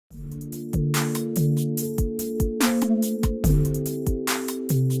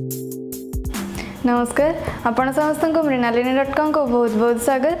नमस्कार आपण समस्त को मृणालिनी.com को बहुत बहुत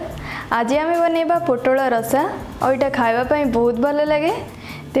स्वागत। आज आम बनइबा पोटला रसा और यहाँ खावाई बहुत भल लगे।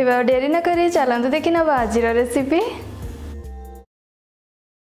 तेज डेरी न करी चलते देखी ना आज रेसिपी।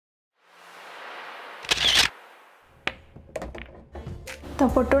 तो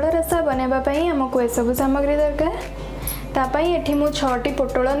पोटला रसा बनवाई आमको सब सामग्री दरकार। तापाई एठी मु 6टी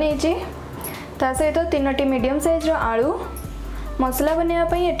पोटल नहीं ता सहित 3टी मीडियम साइज आलू। मसला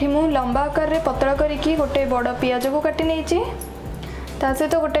बनवाई एठी मु लंबा आकार रे पतला करिकी गोटे बड़ पियाज को काटी नहीं ता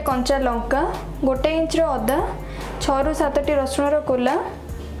सहित गोटे कंचा लंका 1 इंच अदा 6 ରୁ 7टी रसुण कोला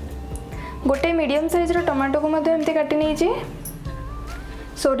गोटे मीडियम साइज टमाटो को एमती काटी नहीं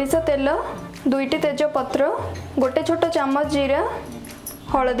सोरिष तेल 2टी तेजपत्र गोटे छोट चामच जीरा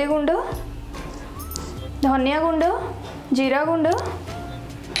हलदी गुंड धनिया गुंड जीरा गुंड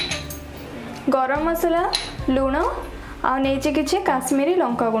गरम मसला लुण आ नहीं किसी काश्मीरी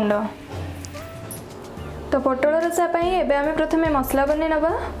लंका गुंड। तो पोटल रसा एबे आमे प्रथमे मसला बने नबा।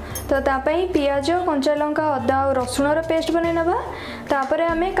 तो तापाई पियाज कंचा लंका अदा और रसुण पेस्ट बने नबा। तापरे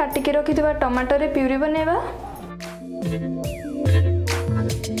आमे काटिकी रखिथिबा टमाटर रे प्यूरी बनेबा।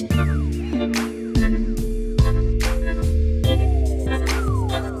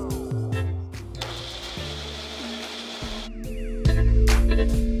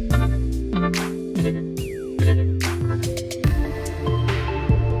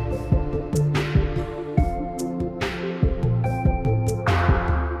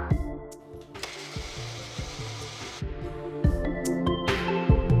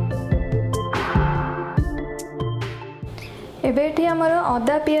 एबे एठी हमर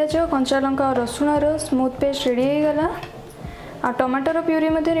अदा पियाज कंचा लंका और रसुण रो स्मूथ पेस्ट रेडी हो गला। आ टमाटर प्यूरी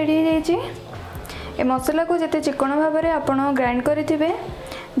मध्य रेडी हो जाइए। ए मसला को जिते चिकन भाव में आपण ग्राइंड करेंगे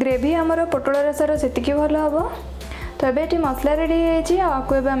ग्रेवी हमर पोटल रसार सेतिकी भल हम। तो ये ये मसला रेडी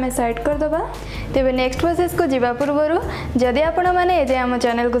आपको आम साइड करदे। तेज नेक्स्ट प्रोसेस को जीवा पूर्व जदि आपण मैंने आम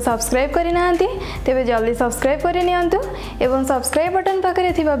चैनल को सब्सक्राइब करना तेज जल्दी सब्सक्राइब कर नियंतु एवं सब्सक्राइब बटन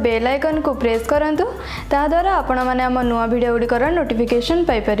पाखे थिबा बेल आइकन को प्रेस करंतु ताद्वारा आपण मैंने आम नुआ वीडियो गुड़िकर नोटिफिकेशन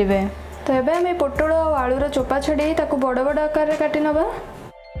पाई परिबे। तो ये आम पोटल और आलूर चोपा छड़ी ताकू बड़ बड़ आकार काटी नबा।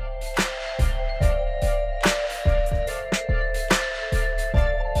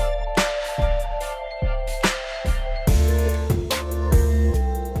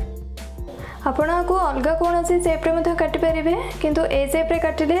 आपण को अलग कौन सी सेप्रे मध्य काटी पारे किंतु ए सेप्रे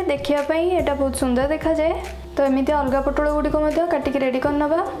काटिले देखिया यहाँ बहुत सुंदर देखा जाए। तो एमती अलग पोटल गुड़िक काटिक रेडी कर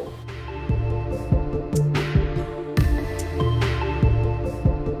नबा।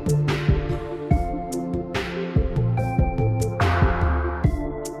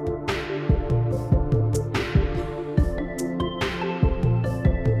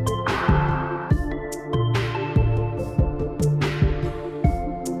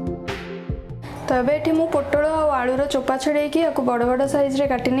 तो ये मु पोटल और आलूर चोपा छड़ेकी या बड़ बड़ साइज रे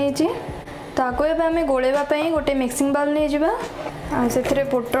काटी नहीं ताको एबे आमे गोलेबा गोटे मिक्सिंग बाउल नहीं जावा। से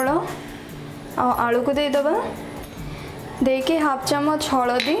पोटल आलू को देदेबा देकी हाफ चामच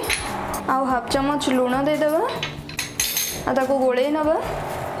हलदी आउ हाफ चामच लुण देदेबा ताको गोले नबा।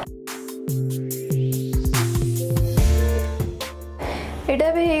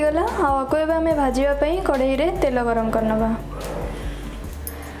 एटा भी हो गला। आपको एबे आमे भाजीबा कढ़ाई रे तेल गरम करनबा।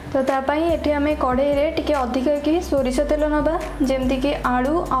 तो तापाई एठी आमे कढ़ाई रे टिके अधिक कि सोरिष तेल नबा जेमती कि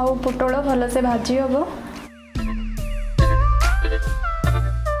आलू आउ पोटल भल से भाजी हबो।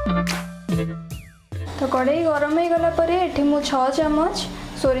 तो कढ़ाई गरम हो गला परे एठी मु 6 चामच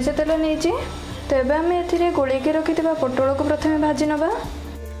सोरिष तेल नहीं। तो एबे आमे एथिरे गोलेकी रखिथिबा पोटल को प्रथमे भाजी नबा।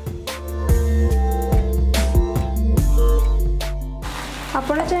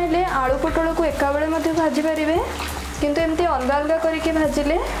 आपण चाहिले आलू पोटल को एका बेले मध्ये भाजी पारिबे किंतु एमती अलग अलग करके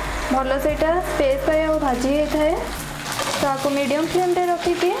भाजिले भल से स्पेस पाई भाजी होता है। तो आपको मीडियम फ्लेम रे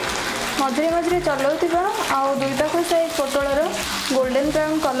रखिकी मझे मझे चलाउथिबा आउ दुई पाख size Buttler golden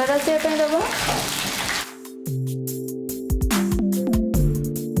brown colour आसापी देव।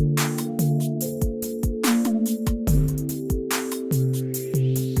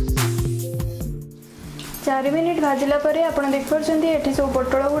 चार मिनिट भाजिला परे आपण देख पारछंती एठी सब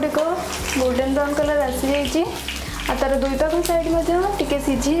पोटल गुड़िक गोल्डन ब्राउन कलर आसी जाइए। आ तार दुई पाख साइड टिके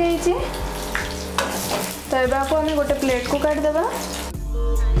सीझी जाइए। तो ये आपको आम गोटे प्लेट को काटिदेबा।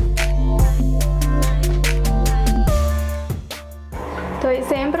 तो ये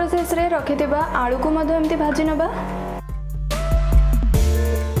सेम प्रोसेस रे रखिथिबा आलू को एमती भाजी नबा।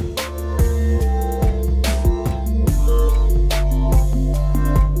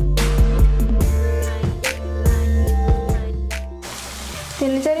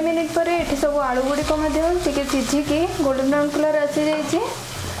 तीन चार मिनिट पर ये सब आलू गुड़िक सिझिकी गोल्डन ब्राउन कलर आसी जाइए।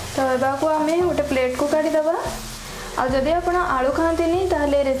 तो एबाकू आम गोटे प्लेट को काढ़ीदबा। आ जदि आपण आलू खाती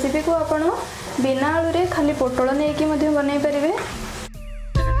ताहले रेसिपी को आपण बिना आलू रे खाली पोटल नहीं बन पारे।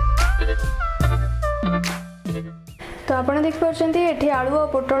 तो आप देखिए ये आलू और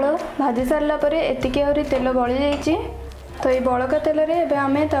पोटल भाजी सारा पर एतिक आहरी तेल बड़ी जाइए। तो ये बड़का तेल रे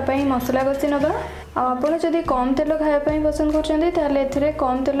आम तापाई मसला कषि नवा। आपड़ जदि कम तेल खायापी पसंद कर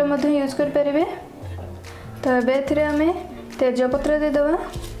कम तेल यूज करें। तो ये आम तेजपत्र देदबा,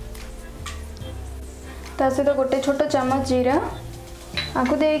 ता सहित गोटे छोट चम्मच जीरा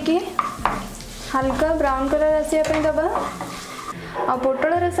आपको देकी हल्का ब्राउन कलर आसापी दबा। आ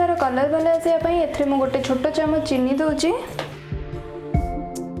पोटल रसार कलर भल आसापी एथरे मु गोटे छोट चम्मच चीनी दूची।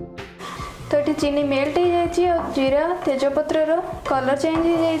 तो ये चीनी मेल्ट हो जाइए और जीरा तेजपत्र कलर चेंज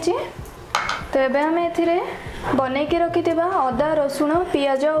हो जाइए। तो ये आम ए बनईकी रखि अदा रसुण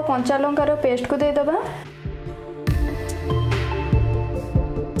पियाज और कंचा लंकार पेस्ट को देदबा।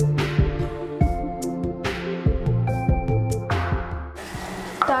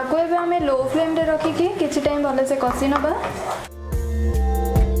 ताको एबे आम लो फ्लेम रे रखिकी किछि टाइम भले से कषि नबा।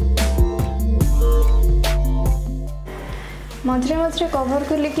 मझे मझे कवर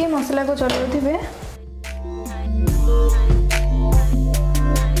खोलिकी मसला को चलाउथिबे।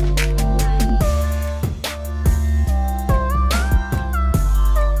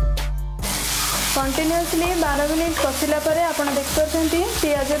 कंटिन्यूअसली 12 मिनिट कषिला परे आपण देख पारछंती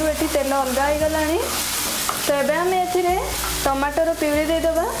पियाज रु एठी तेल अलगा हो गलानी। तो एबे हम एथिरे टमाटर प्यूरी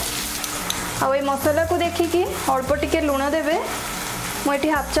देदबा। आ ये मसला को देखिकी अल्प टिके लुण देबे। मुझे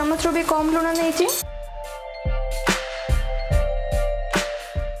हाफ चम्मच रू भी कम लुण नहीं।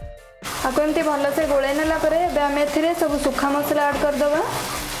 आपको एमती भलसे गोले नेला परे आम ए सब सुखा मसला ऐड करदबा।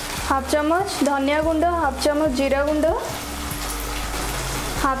 हाफ चम्मच धनिया गुंड, हाफ चम्मच जीरा गुंड,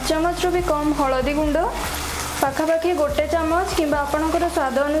 हाफ चम्मच रू भी कम हलदी गुंड, पाखापाखि गोटे चम्मच कि आपणकर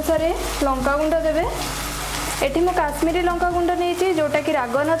स्वाद अनुसार लंका गुंड देवे। एठी मु काश्मीरी लंका गुंड नहीं जोटा कि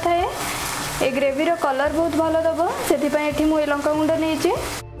राग न थाए। ए ग्रेवीर कलर बहुत भल दब से मुझे लंका गुंड नहीं।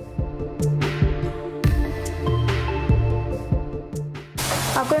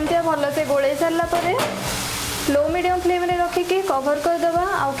 आपको एमती भलसे गोले सारा पर लो मीडियम फ्लेम रे रखिकी कवर करदबा।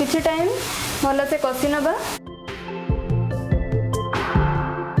 आउ किछि टाइम भलसे कषि नबा।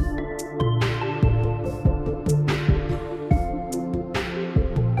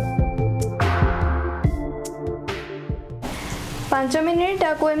 पाँच मिनिट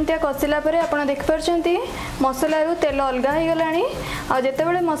आपको एमती कषिला आप देख पार्टी मसलारू तेल अलग हो गलानी। आते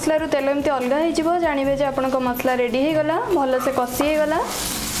बड़े मसलारू तेल एमती अलग हो जानवे जे आपन मसला रेडी हो गला भलसे कषि हो गला।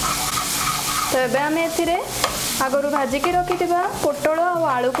 तो ये आम ए आगरू भाजिकी रखि पोटल और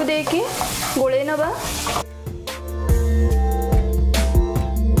आलू को देकी गोले नबा।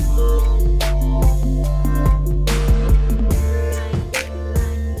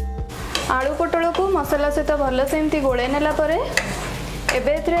 आलू पोटल को मसला सहित भलसे एमती गोले नेला परे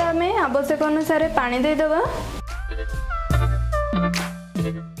एबे एथरे आमे आवश्यक अनुसार पानी देदबा।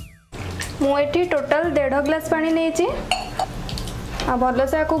 मुझे टोटाल 1.5 ग्लास पानी नहीं। आ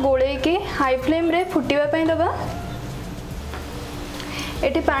भलसे आपको गोलेकी हाई फ्लेम रे फुटीवा दबा।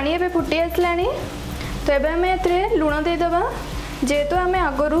 एटी पानी एबे फुटी आसलानी। तो एबे आमे एथरे लुण देदबा। जेहेतु आमे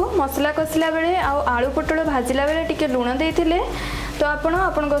आगरू मसला कषिला बेले आलू पोटल भाजिला बेले टिके लुण देइथिले तो आपण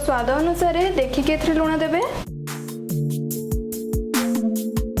आपनको स्वाद अनुसार देखिके एथरे लुण देबे।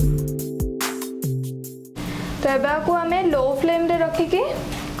 तो एबे आपको आमे लो फ्लेम रे रखिकी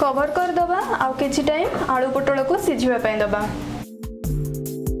कवर कर दबा। आउ किछि टाइम आलू पोटल को सिझिबा पई दबा।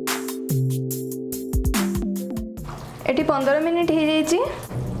 एटी 15 मिनिट हो जाइए।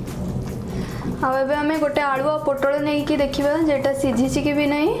 आबे आमे गोटे आलू और पोटल नहीं कि देखिबा जेटा सिझिछि कि भी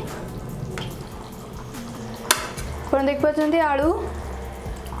नहीं। आपण देख पाछंती आलू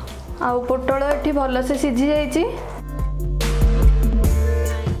आ पोटल एटी भलसे सिझि जाइछि।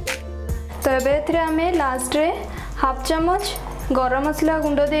 तो एबे एथरे आमे लास्ट रे हाफ चम्मच गरम मसला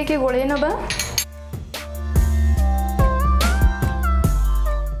गुंड देके गोले नबा।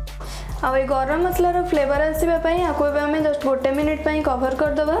 आ ये गरम मसलार फ्लेवर आसवाई आपको आम जस्ट गोटे मिनिट कवर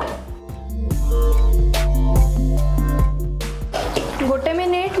करदबा। गोटे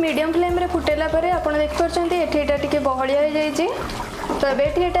मिनिट मीडियम फ्लेम रे फुटेला परे आपण देख पारछंती एठीटा टिके बहलिया हो जाइए। तो एबे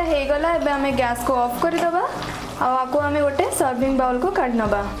एठीटा हे गला। एबे आमे गैस को ऑफ कर दबा। आ आपको आमे गोटे सर्विंग बाउल को काढ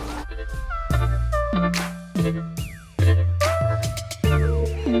नबा।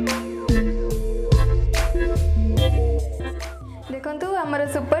 देखंतु हमर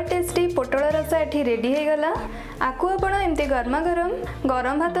सुपर टेस्टी पोटल रसा एठी रेडी हो गला। आकु आपण एमती गरमा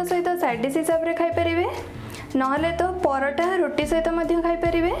गरम भात सहित साइड डिश हिसाब रे खाई परिबे, नहले तो परोठा रोटी सहित मध्य खाई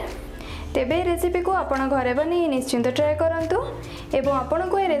परिबे। तेबे ये रेसिपी को आपण घरे बनी निश्चिंत ट्राए करंतु एवं आपण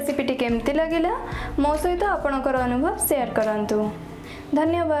को ये रेसिपीटी केमती लगिला मो सहित आपणकर अनुभव शेयर करंतु।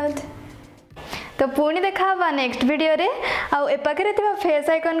 धन्यवाद। तो पुणी देखा नेक्स्ट वीडियो रे आउ ए पाखे फेस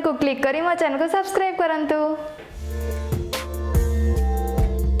आइकन को क्लिक करी मो चैनल को सब्सक्राइब करंतु।